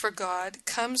voice for God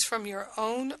comes from your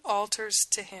own altars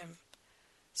to him.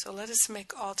 So let us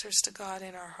make altars to God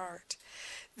in our heart.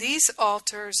 These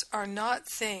altars are not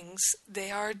things,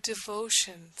 they are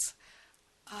devotions.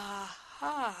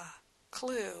 Aha,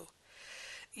 clue.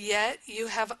 Yet you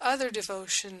have other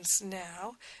devotions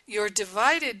now. Your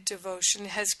divided devotion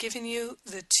has given you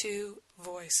the two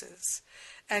voices,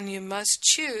 and you must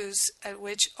choose at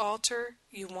which altar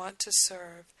you want to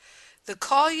serve. The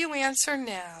call you answer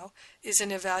now is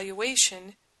an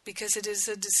evaluation because it is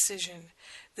a decision.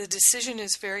 The decision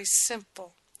is very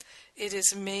simple. It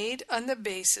is made on the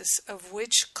basis of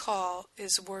which call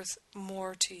is worth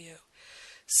more to you.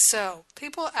 So,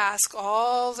 people ask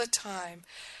all the time,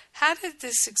 how did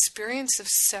this experience of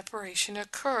separation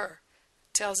occur?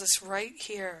 It tells us right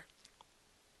here.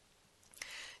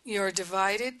 Your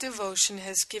divided devotion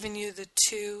has given you the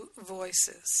two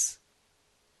voices.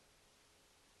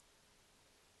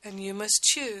 And you must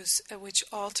choose at which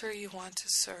altar you want to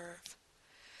serve.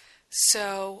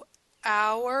 So,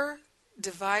 our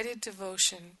divided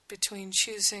devotion between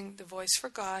choosing the voice for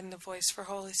God and the voice for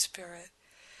Holy Spirit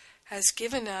has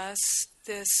given us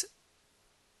this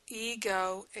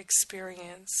ego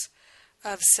experience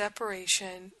of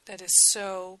separation that is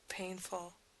so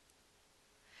painful.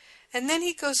 And then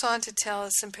he goes on to tell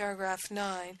us in paragraph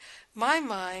 9, my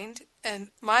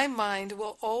mind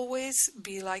will always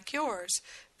be like yours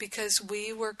because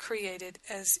we were created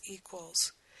as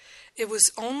equals. It was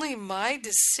only my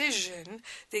decision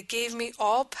that gave me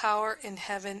all power in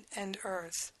heaven and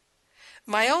earth.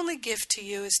 My only gift to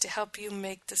you is to help you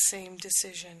make the same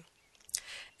decision.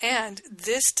 And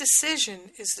this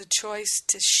decision is the choice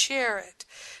to share it,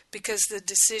 because the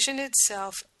decision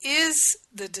itself is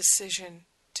the decision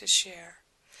to share.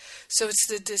 So it's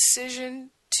the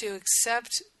decision to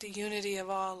accept the unity of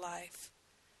all life,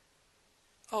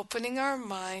 opening our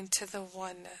mind to the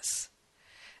oneness.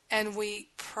 And we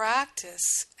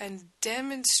practice and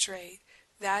demonstrate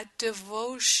that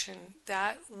devotion,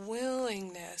 that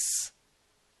willingness,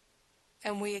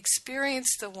 and we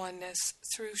experience the oneness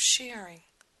through sharing.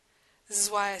 This is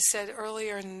why I said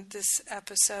earlier in this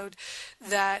episode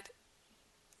that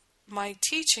my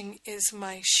teaching is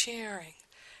my sharing.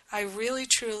 I really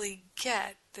truly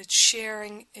get that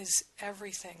sharing is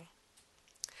everything.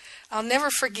 I'll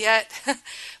never forget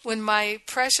when my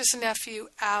precious nephew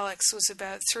Alex was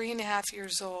about 3.5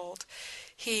 years old.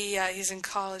 He's in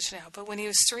college now, but when he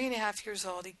was 3.5 years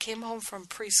old, he came home from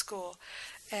preschool,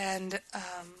 and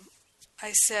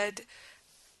I said,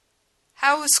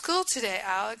 "How was school today,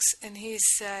 Alex?" And he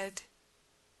said,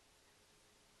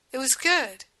 "It was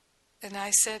good." And I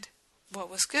said, "What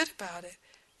was good about it?"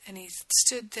 And he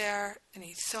stood there and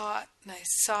he thought, and I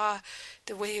saw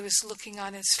the way he was looking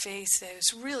on his face that he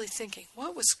was really thinking,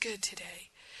 what was good today?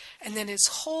 And then his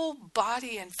whole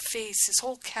body and face, his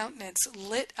whole countenance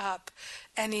lit up,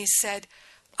 and he said,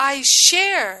 "I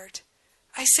shared."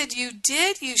 I said, "You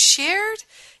did? You shared?"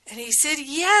 And he said,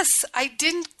 "Yes, I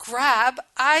didn't grab,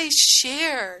 I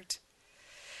shared."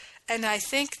 And I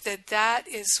think that that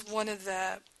is one of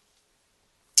the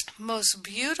most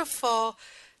beautiful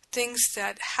things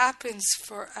that happens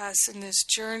for us in this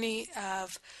journey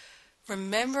of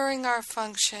remembering our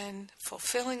function,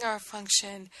 fulfilling our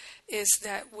function, is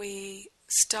that we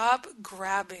stop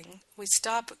grabbing, we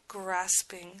stop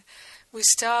grasping, we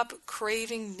stop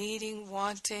craving, needing,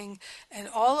 wanting, and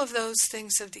all of those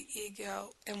things of the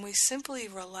ego, and we simply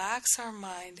relax our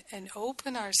mind and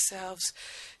open ourselves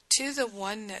to the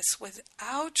oneness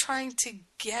without trying to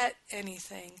get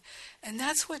anything. And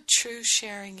that's what true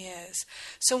sharing is.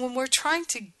 So when we're trying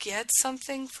to get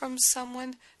something from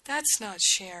someone, that's not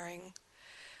sharing.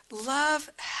 Love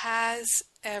has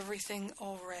everything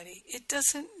already. It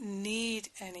doesn't need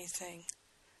anything.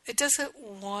 It doesn't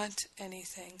want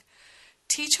anything.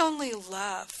 Teach only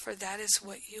love, for that is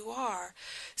what you are.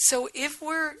 So if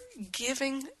we're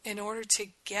giving in order to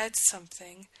get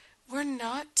something, we're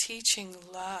not teaching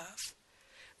love.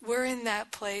 We're in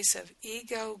that place of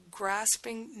ego,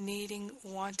 grasping, needing,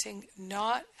 wanting,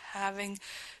 not having,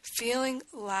 feeling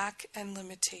lack and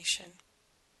limitation.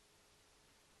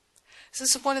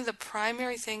 This is one of the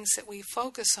primary things that we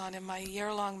focus on in my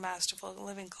year-long Masterful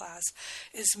Living class,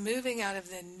 is moving out of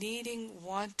the needing,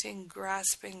 wanting,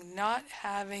 grasping, not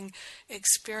having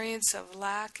experience of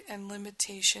lack and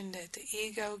limitation that the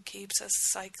ego keeps us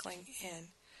cycling in,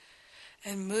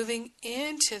 and moving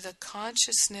into the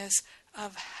consciousness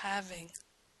of having,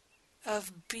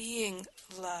 of being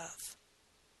love.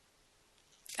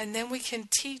 And then we can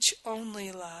teach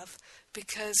only love,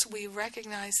 because we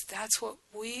recognize that's what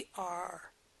we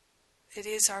are. It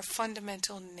is our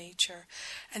fundamental nature.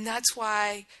 And that's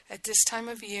why at this time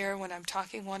of year, when I'm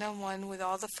talking one-on-one with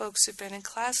all the folks who've been in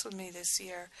class with me this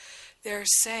year, they're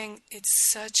saying it's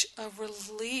such a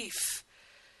relief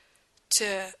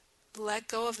to let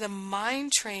go of the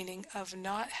mind training of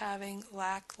not having,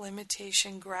 lack,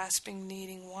 limitation, grasping,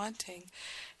 needing, wanting,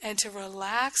 and to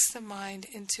relax the mind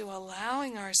into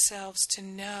allowing ourselves to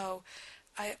know,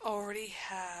 I already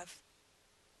have.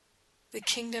 The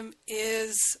kingdom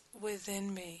is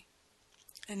within me.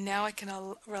 And now I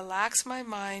can relax my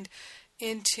mind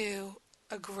into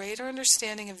a greater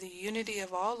understanding of the unity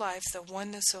of all life, the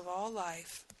oneness of all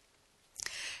life,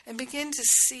 and begin to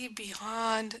see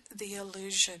beyond the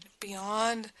illusion,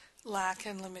 beyond lack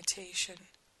and limitation.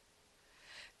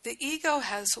 The ego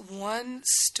has one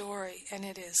story, and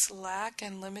it is lack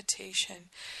and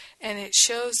limitation. And it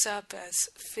shows up as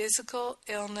physical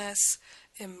illness,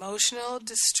 emotional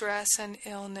distress and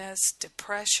illness,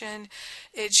 depression.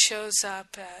 It shows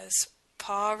up as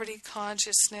poverty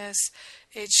consciousness.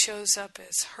 It shows up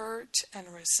as hurt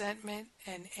and resentment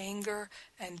and anger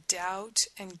and doubt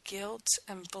and guilt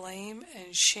and blame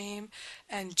and shame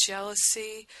and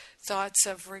jealousy, thoughts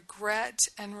of regret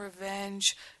and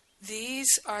revenge.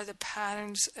 These are the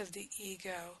patterns of the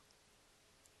ego.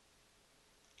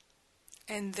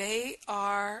 And they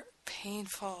are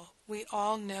painful. We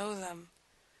all know them.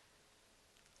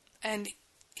 And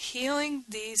healing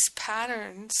these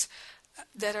patterns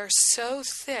that are so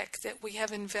thick, that we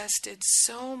have invested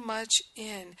so much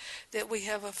in, that we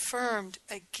have affirmed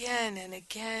again and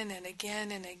again and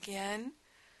again and again,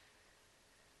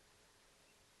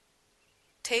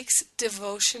 takes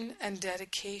devotion and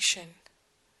dedication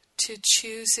to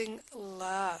choosing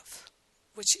love,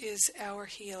 which is our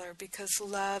healer, because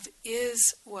love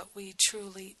is what we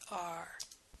truly are.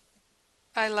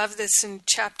 I love this in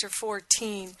chapter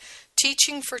 14,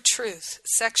 Teaching for Truth,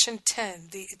 section 10,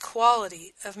 the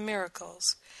equality of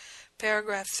miracles.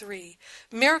 Paragraph 3,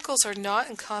 miracles are not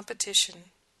in competition,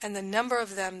 and the number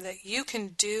of them that you can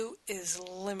do is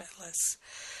limitless.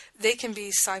 They can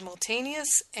be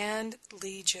simultaneous and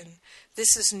legion.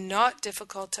 This is not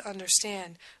difficult to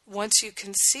understand once you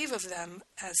conceive of them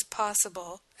as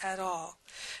possible at all.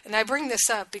 And I bring this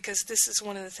up because this is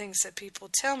one of the things that people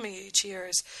tell me each year,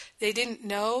 is they didn't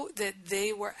know that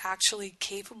they were actually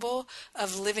capable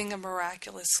of living a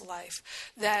miraculous life.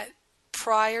 That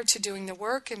prior to doing the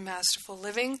work in Masterful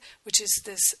Living, which is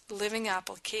this living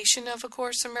application of A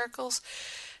Course in Miracles,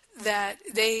 that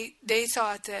they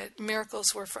thought that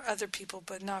miracles were for other people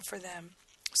but not for them.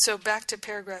 So back to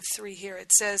paragraph 3 here.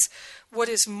 It says, what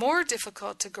is more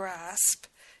difficult to grasp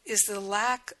is the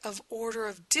lack of order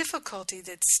of difficulty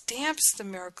that stamps the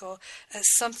miracle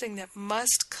as something that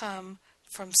must come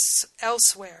from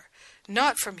elsewhere,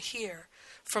 not from here.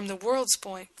 From the world's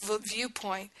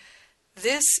viewpoint,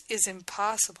 this is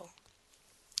impossible.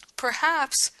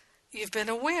 Perhaps you've been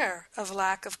aware of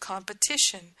lack of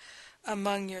competition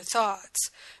among your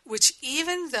thoughts, which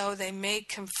even though they may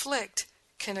conflict,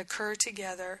 can occur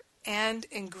together and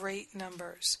in great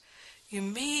numbers. You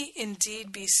may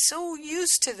indeed be so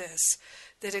used to this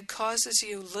that it causes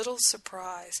you little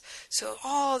surprise. So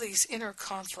all these inner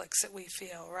conflicts that we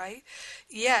feel, right?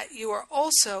 Yet you are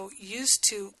also used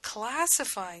to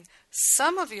classifying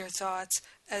some of your thoughts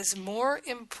as more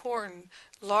important,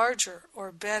 larger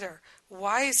or better,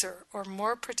 wiser or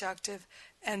more productive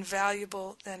and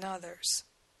valuable than others.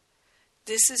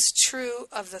 This is true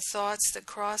of the thoughts that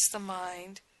cross the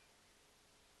mind.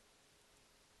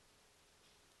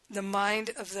 This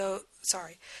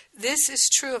is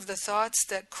true of the thoughts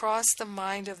that cross the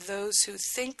mind of those who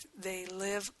think they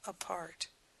live apart.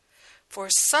 For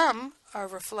some are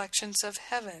reflections of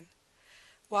heaven,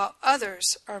 while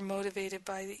others are motivated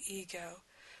by the ego,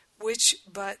 which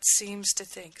but seems to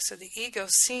think. So the ego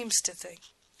seems to think.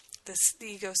 The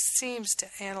ego seems to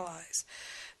analyze.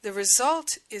 The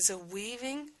result is a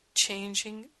weaving,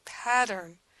 changing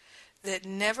pattern that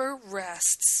never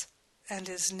rests and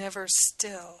is never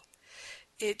still.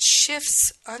 It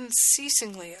shifts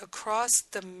unceasingly across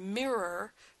the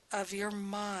mirror of your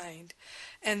mind,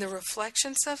 and the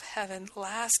reflections of heaven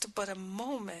last but a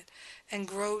moment and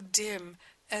grow dim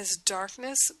as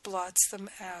darkness blots them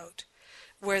out.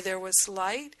 Where there was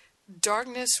light,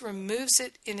 darkness removes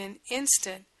it in an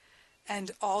instant,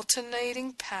 and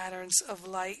alternating patterns of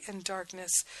light and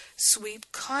darkness sweep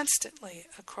constantly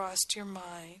across your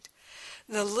mind.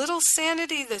 The little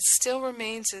sanity that still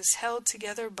remains is held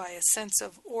together by a sense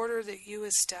of order that you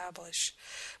establish.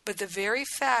 But the very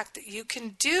fact that you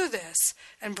can do this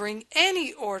and bring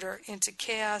any order into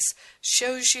chaos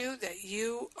shows you that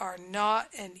you are not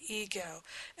an ego,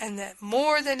 and that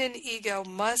more than an ego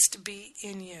must be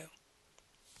in you.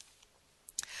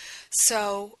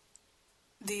 So,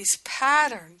 these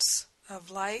patterns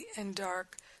of light and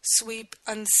dark sweep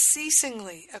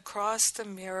unceasingly across the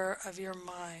mirror of your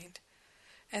mind,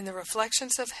 and the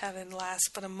reflections of heaven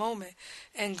last but a moment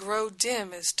and grow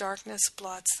dim as darkness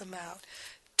blots them out.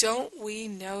 Don't we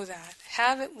know that?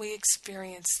 Haven't we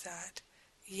experienced that?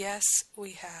 Yes,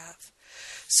 we have.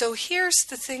 So here's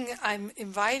the thing I'm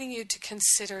inviting you to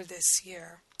consider this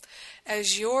year.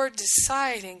 As you're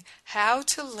deciding how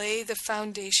to lay the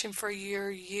foundation for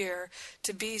your year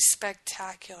to be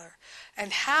spectacular,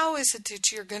 and how is it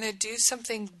that you're going to do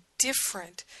something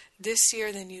different this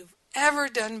year than you've ever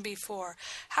done before?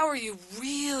 How are you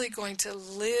really going to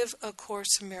live A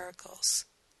Course in Miracles?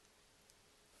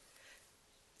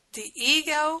 The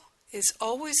ego is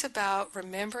always about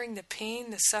remembering the pain,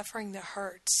 the suffering, the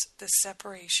hurts, the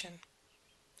separation.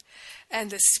 And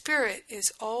the spirit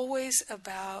is always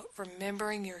about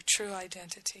remembering your true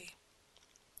identity.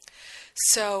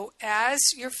 So as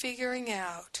you're figuring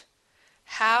out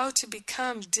how to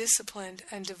become disciplined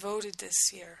and devoted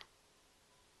this year,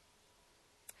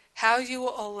 how you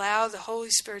will allow the Holy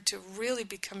Spirit to really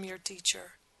become your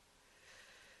teacher,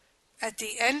 at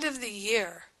the end of the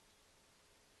year,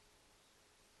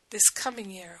 this coming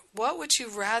year, what would you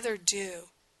rather do?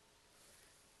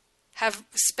 Have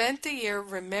spent the year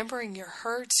remembering your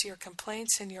hurts, your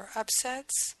complaints, and your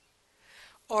upsets,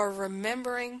 or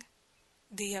remembering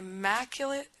the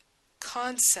immaculate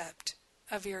concept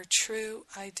of your true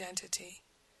identity?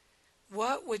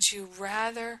 What would you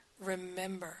rather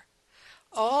remember?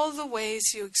 All the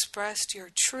ways you expressed your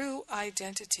true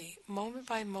identity, moment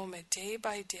by moment, day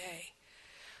by day.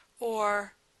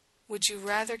 Or would you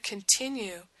rather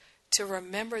continue to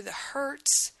remember the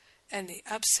hurts and the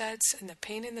upsets and the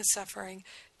pain and the suffering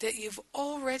that you've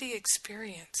already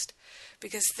experienced?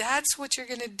 Because that's what you're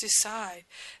going to decide,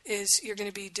 is you're going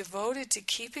to be devoted to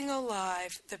keeping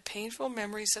alive the painful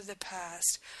memories of the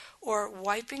past, or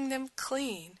wiping them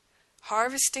clean,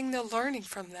 harvesting the learning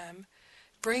from them,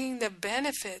 bringing the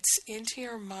benefits into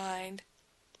your mind,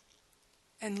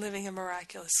 and living a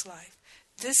miraculous life.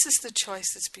 This is the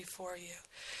choice that's before you.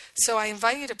 So I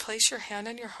invite you to place your hand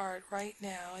on your heart right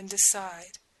now and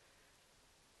decide: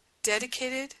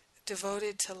 dedicated,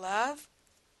 devoted to love,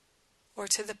 or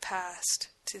to the past,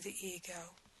 to the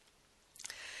ego.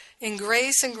 In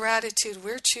grace and gratitude,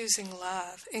 we're choosing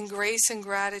love. In grace and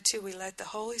gratitude, we let the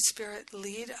Holy Spirit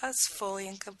lead us fully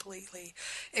and completely.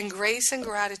 In grace and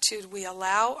gratitude, we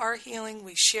allow our healing.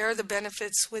 We share the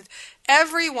benefits with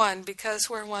everyone because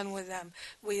we're one with them.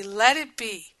 We let it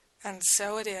be, and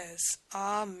so it is.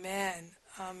 Amen.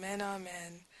 Amen,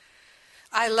 amen.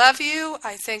 I love you.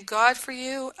 I thank God for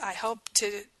you. I hope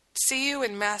to see you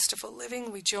in Masterful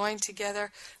Living. We join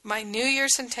together. My New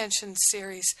Year's Intentions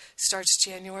series starts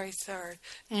January 3rd.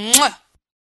 Mwah!